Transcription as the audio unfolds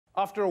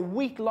After a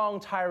week-long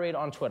tirade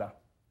on Twitter,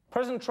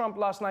 President Trump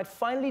last night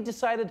finally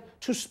decided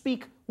to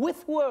speak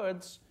with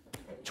words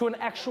to an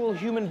actual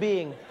human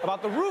being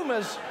about the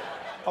rumors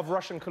of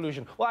Russian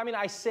collusion. Well, I mean,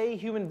 I say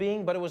human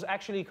being, but it was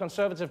actually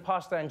conservative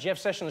pastor and Jeff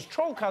Sessions'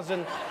 troll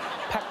cousin,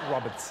 Pat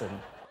Robertson.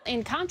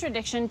 In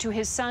contradiction to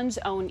his son's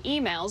own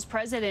emails,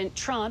 President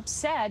Trump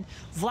said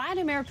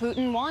Vladimir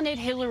Putin wanted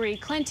Hillary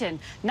Clinton,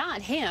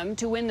 not him,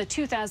 to win the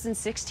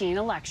 2016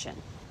 election.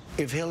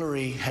 If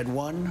Hillary had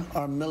won,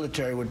 our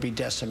military would be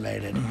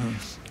decimated.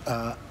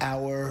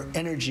 Our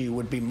energy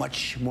would be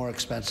much more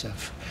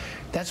expensive.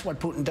 That's what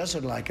Putin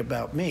doesn't like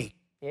about me.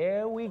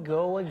 Here we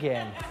go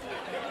again.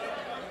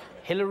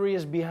 Hillary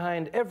is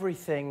behind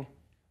everything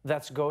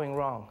that's going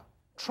wrong.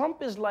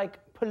 Trump is like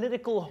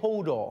political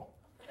Hodor.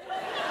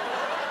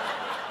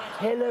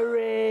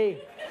 Hillary,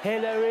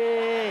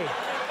 Hillary,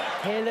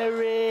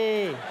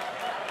 Hillary,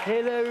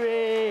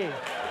 Hillary.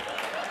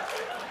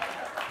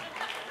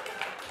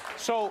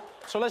 So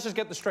let's just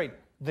get this straight.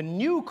 The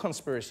new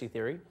conspiracy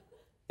theory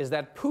is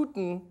that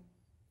Putin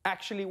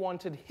actually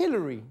wanted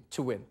Hillary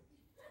to win.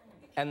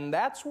 And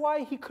that's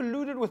why he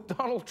colluded with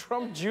Donald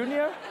Trump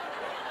Jr.?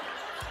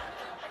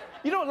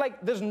 You know, like,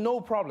 there's no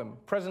problem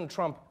President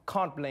Trump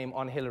can't blame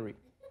on Hillary.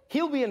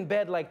 He'll be in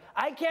bed like,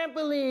 I can't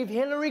believe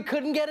Hillary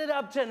couldn't get it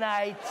up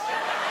tonight.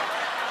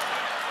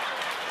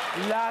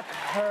 Lock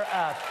her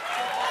up.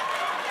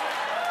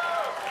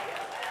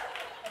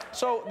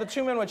 So the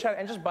two men were chatting,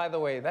 and just by the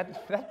way,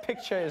 that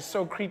picture is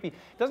so creepy.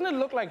 Doesn't it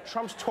look like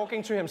Trump's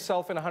talking to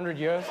himself in 100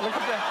 years? Look at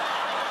that.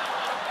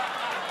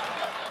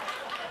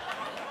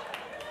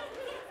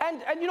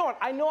 And you know what?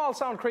 I know I'll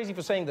sound crazy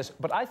for saying this,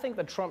 but I think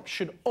that Trump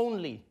should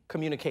only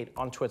communicate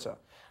on Twitter.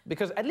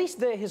 Because at least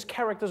there, his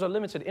characters are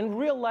limited. In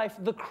real life,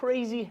 the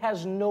crazy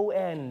has no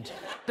end.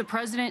 The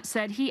president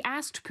said he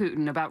asked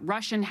Putin about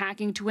Russian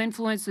hacking to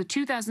influence the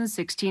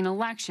 2016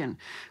 election.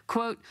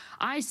 Quote,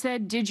 I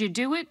said, did you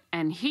do it?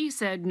 And he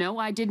said, no,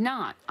 I did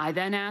not. I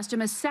then asked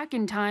him a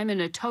second time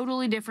in a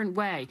totally different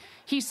way.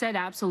 He said,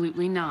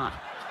 absolutely not.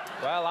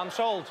 Well, I'm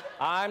sold.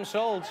 I'm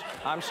sold.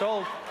 I'm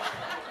sold.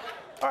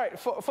 All right,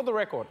 for the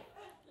record,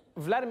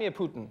 Vladimir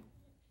Putin,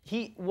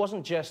 he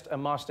wasn't just a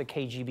master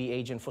KGB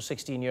agent for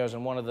 16 years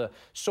and one of the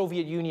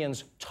Soviet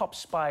Union's top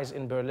spies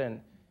in Berlin.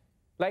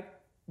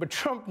 But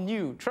Trump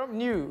knew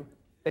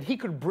that he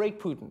could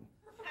break Putin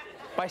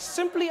by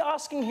simply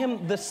asking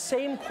him the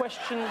same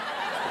question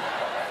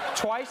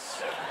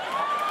twice.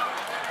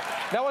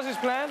 That was his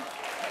plan?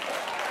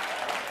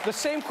 The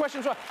same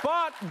question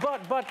twice,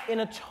 but in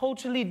a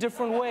totally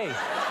different way.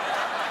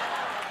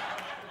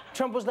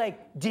 Trump was like,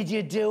 did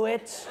you do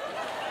it?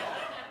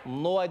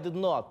 No, I did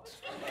not.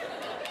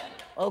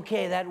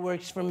 Okay, that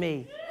works for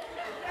me.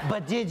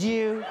 But did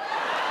you?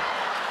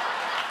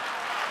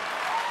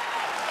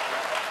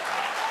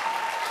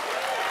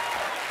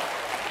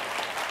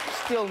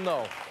 Still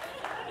no.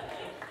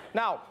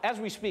 Now, as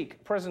we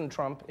speak, President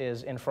Trump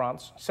is in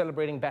France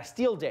celebrating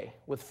Bastille Day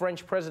with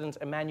French President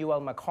Emmanuel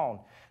Macron,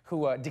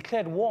 who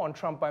declared war on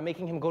Trump by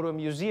making him go to a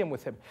museum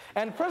with him.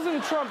 And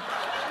President Trump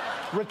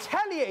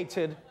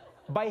retaliated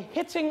by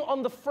hitting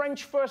on the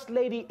French First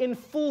Lady in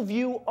full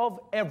view of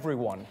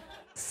everyone.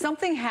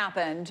 Something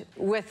happened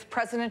with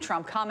President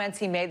Trump, comments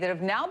he made that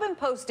have now been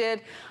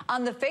posted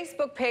on the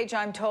Facebook page,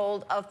 I'm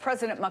told, of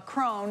President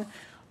Macron.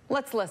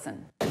 Let's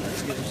listen.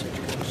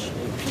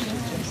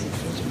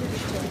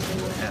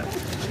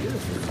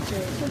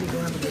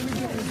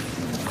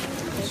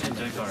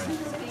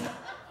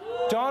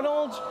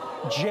 Donald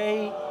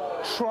J.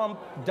 Trump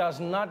does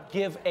not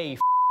give a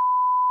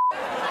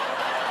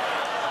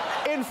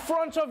in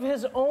front of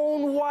his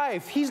own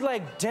wife. He's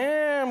like,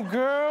 damn,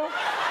 girl.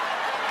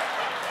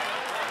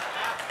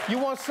 You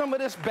want some of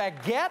this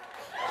baguette?